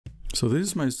So this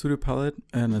is my studio palette,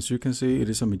 and as you can see, it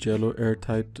is a Mijello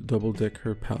Airtight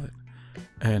double-decker palette.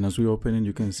 And as we open it,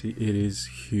 you can see it is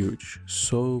huge,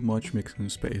 so much mixing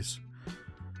space.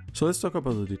 So let's talk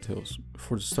about the details.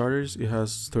 For the starters, it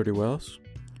has 30 wells,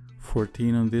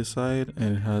 14 on this side,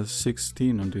 and it has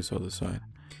 16 on this other side.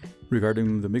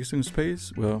 Regarding the mixing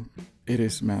space, well, it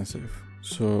is massive.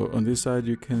 So on this side,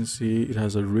 you can see it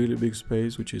has a really big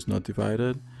space, which is not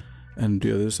divided. And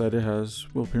the other side, it has,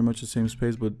 well, pretty much the same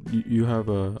space, but you have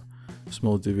a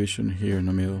small division here in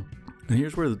the middle. And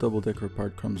here's where the double-decker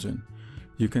part comes in.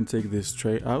 You can take this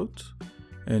tray out,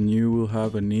 and you will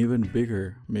have an even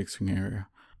bigger mixing area.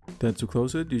 Then to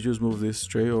close it, you just move this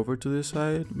tray over to this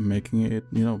side, making it,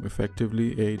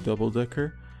 effectively a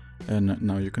double-decker. And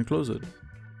now you can close it.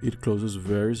 It closes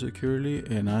very securely,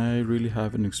 and I really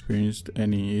haven't experienced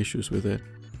any issues with it.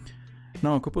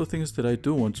 Now, a couple of things that I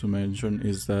do want to mention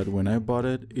is that when I bought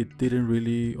it, it didn't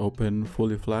really open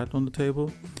fully flat on the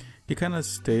table. It kind of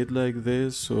stayed like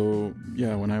this, so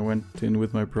yeah, when I went in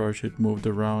with my brush, it moved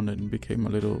around and became a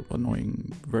little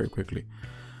annoying very quickly.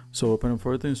 So upon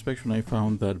further inspection, I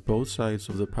found that both sides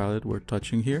of the palette were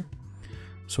touching here.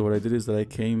 So what I did is that I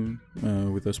came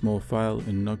with a small file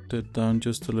and knocked it down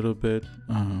just a little bit,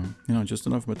 just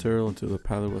enough material until the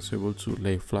palette was able to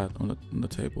lay flat on the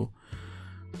table.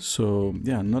 So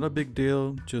yeah, not a big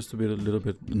deal, just a little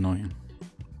bit annoying.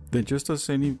 Then just as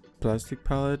any plastic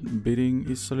palette, beading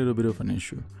is a little bit of an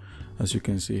issue, as you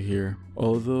can see here.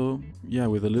 Although, yeah,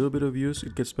 with a little bit of use,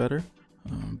 it gets better,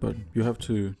 but you have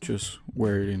to just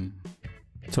wear it in.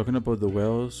 Talking about the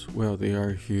wells, well, they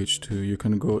are huge too. You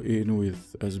can go in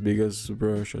with as big as a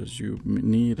brush as you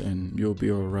need and you'll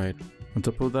be alright. On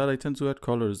top of that, I tend to add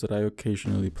colors that I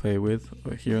occasionally play with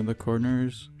here in the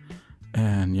corners.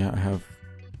 And yeah, I have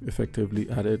effectively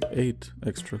added 8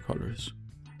 extra colors.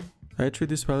 I treat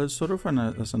this palette sort of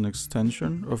as an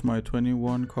extension of my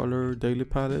 21 color daily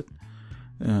palette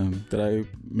that I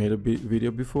made a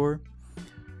video before.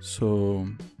 So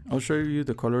I'll show you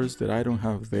the colors that I don't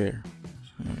have there,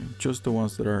 just the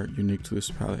ones that are unique to this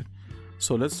palette.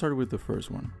 So let's start with the first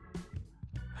one,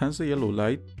 Hansa Yellow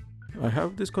Light. I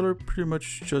have this color pretty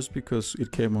much just because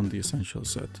it came on the essential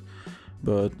set,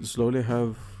 but slowly I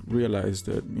have realized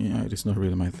that it is not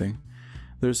really my thing.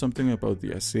 There's something about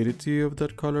the acidity of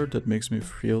that color that makes me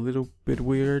feel a little bit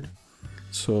weird.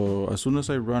 So as soon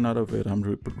as I run out of it, I'm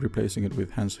replacing it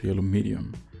with Hansa Yellow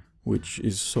Medium, which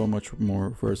is so much more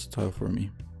versatile for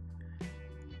me.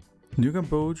 New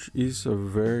Gamboge is a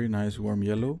very nice warm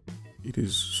yellow. It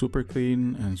is super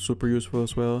clean and super useful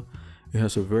as well. It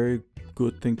has a very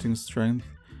good tinting strength,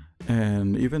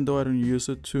 and even though I don't use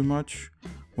it too much,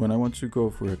 when I want to go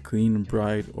for a clean,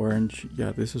 bright orange,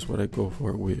 yeah, this is what I go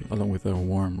for along with a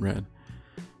warm red.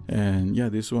 And yeah,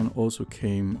 this one also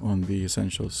came on the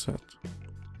essential set.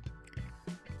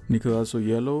 Nicolazo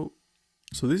Yellow.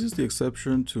 So this is the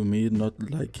exception to me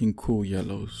not liking cool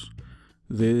yellows.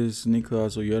 This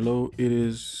Nicolazo Yellow, it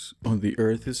is on the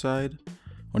earthy side,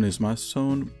 on its mass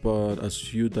tone, but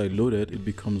as you dilute it, it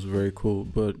becomes very cool,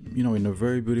 but in a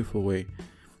very beautiful way.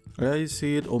 I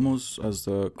see it almost as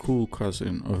the cool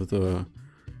cousin of the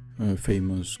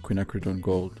famous quinacridone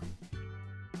gold.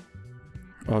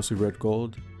 Aussie red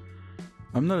gold.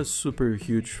 I'm not a super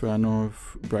huge fan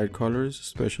of bright colors,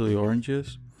 especially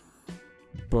oranges,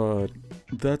 but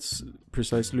that's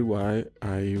precisely why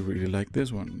I really like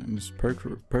this one, and it's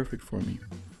perfect for me.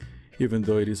 Even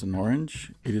though it is an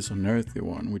orange, it is an earthy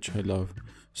one, which I love.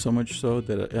 So much so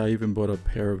that I even bought a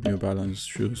pair of New Balance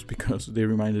shoes because they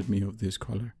reminded me of this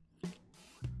color.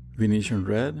 Venetian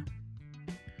Red.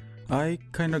 I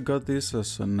kind of got this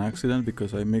as an accident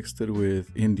because I mixed it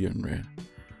with Indian Red.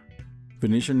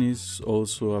 Venetian is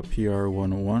also a PR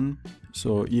 101,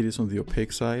 so it is on the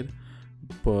opaque side,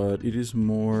 but it is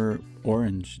more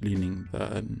orange leaning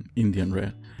than Indian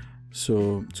Red.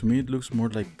 So to me it looks more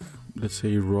like, let's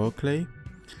say, raw clay.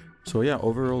 So yeah,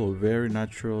 overall a very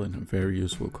natural and a very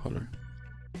useful color.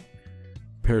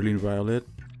 Perylene Violet.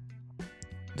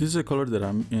 This is a color that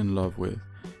I'm in love with.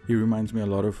 It reminds me a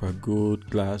lot of a good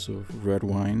glass of red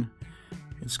wine.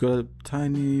 It's got a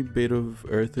tiny bit of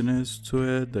earthiness to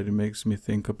it that it makes me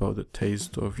think about the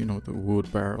taste of, the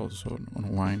wood barrels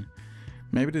on wine.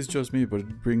 Maybe it's just me, but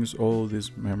it brings all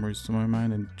these memories to my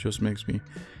mind and just makes me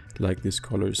like this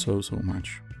color so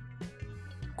much.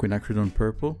 Quinacridone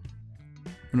Purple.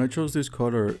 When I chose this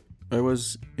color, I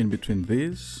was in between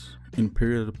this,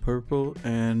 Imperial Purple,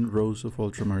 and Rose of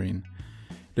Ultramarine.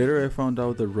 Later I found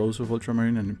out that Rose of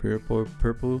Ultramarine and Imperial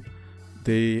Purple,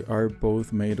 they are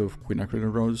both made of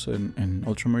quinacridone rose and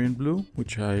ultramarine blue,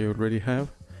 which I already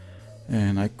have,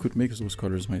 and I could mix those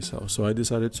colors myself. So I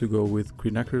decided to go with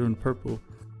quinacridone purple.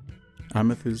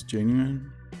 Amethyst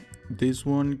Genuine. This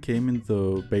one came in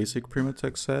the basic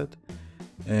Primatech set,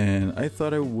 and I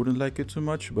thought I wouldn't like it too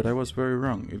much, but I was very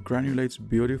wrong. It granulates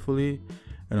beautifully,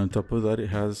 and on top of that it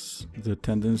has the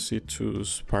tendency to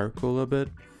sparkle a bit,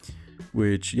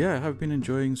 which I have been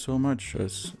enjoying so much,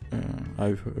 as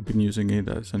I've been using it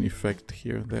as an effect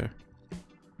here and there.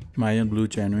 Mayan Blue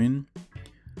Genuine.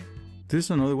 This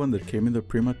is another one that came in the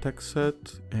Primatech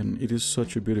set, and it is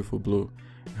such a beautiful blue.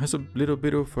 It has a little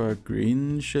bit of a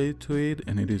green shade to it,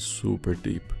 and it is super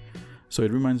deep. So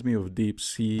it reminds me of deep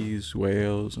seas,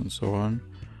 whales, and so on.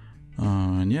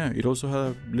 And it also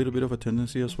had a little bit of a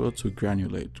tendency as well to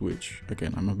granulate, which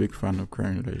again, I'm a big fan of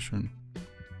granulation.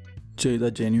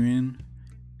 Jada Genuine.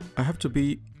 I have to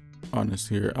be honest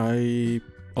here, I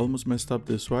almost messed up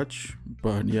this swatch,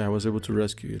 but I was able to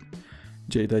rescue it.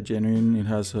 Jada Genuine, it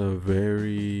has a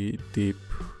very deep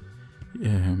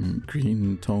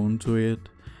green tone to it,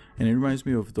 and it reminds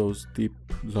me of those deep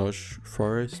lush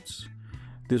forests.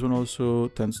 This one also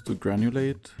tends to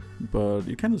granulate, but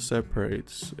it kind of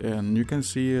separates, and you can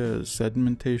see a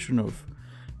sedimentation of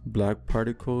black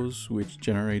particles, which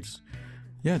generates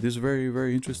this very,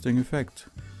 very interesting effect.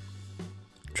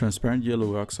 Transparent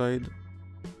Yellow Oxide.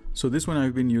 So this one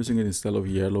I've been using it instead of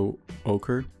yellow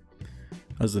ochre.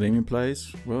 As the name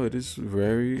implies, well, it is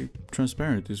very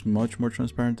transparent. It's much more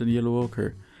transparent than yellow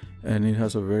ochre, and it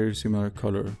has a very similar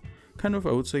color. I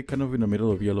would say kind of in the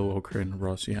middle of yellow ochre and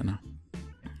raw sienna.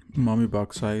 Mummy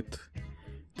Bauxite.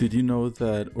 Did you know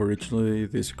that originally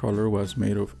this color was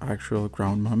made of actual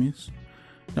ground mummies?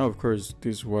 Now, of course,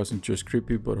 this wasn't just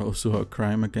creepy, but also a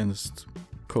crime against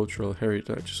cultural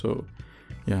heritage. So,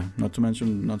 not to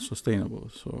mention not sustainable.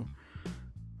 So,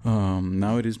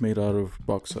 now it is made out of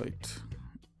bauxite,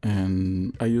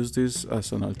 and I use this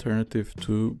as an alternative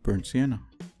to burnt sienna.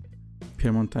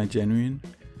 Piemontine Genuine.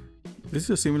 This is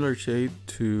a similar shade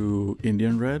to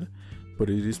Indian Red, but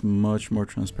it is much more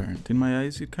transparent. In my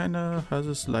eyes, it kind of has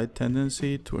a slight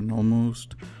tendency to an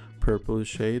almost purple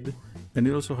shade, and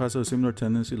it also has a similar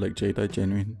tendency like Jada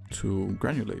Genuine to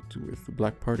granulate with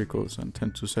black particles and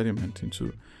tend to sediment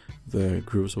into the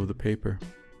grooves of the paper.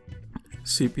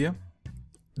 Sepia.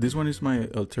 This one is my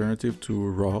alternative to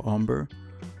raw umber.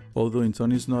 Although in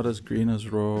tone it's not as green as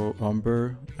raw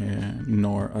umber,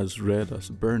 nor as red as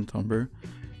burnt umber,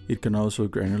 it can also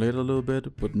granulate a little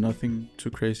bit, but nothing too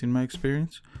crazy in my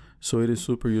experience, so it is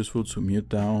super useful to mute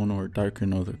down or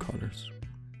darken other colors.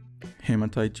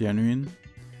 Hematite Genuine.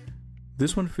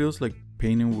 This one feels like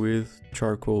painting with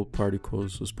charcoal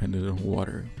particles suspended in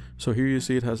water. So here you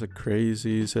see it has a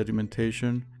crazy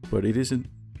sedimentation, but it isn't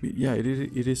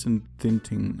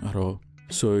tinting at all.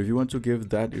 So if you want to give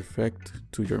that effect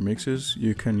to your mixes,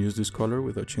 you can use this color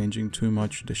without changing too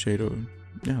much the shade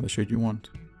you want.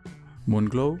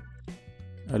 Moonglow.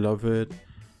 I love it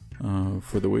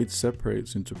for the way it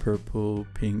separates into purple,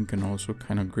 pink, and also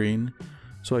kind of green.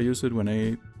 So I use it when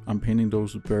I'm painting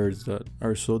those birds that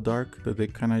are so dark that they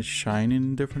kind of shine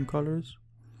in different colors.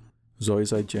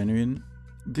 Zoisite Genuine.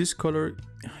 This color,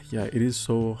 it is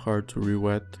so hard to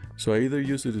re-wet. So I either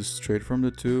use it straight from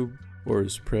the tube or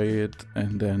spray it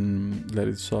and then let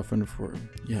it soften for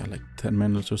like 10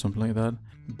 minutes or something like that.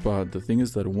 But the thing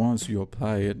is that once you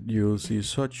apply it, you'll see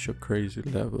such a crazy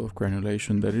level of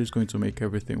granulation that it is going to make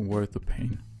everything worth the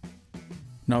pain.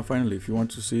 Now finally, if you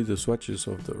want to see the swatches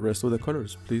of the rest of the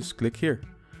colors, please click here.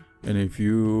 And if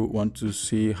you want to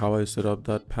see how I set up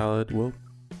that palette, well,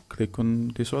 click on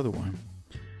this other one.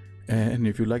 And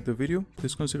if you like the video,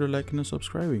 please consider liking and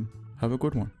subscribing. Have a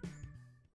good one.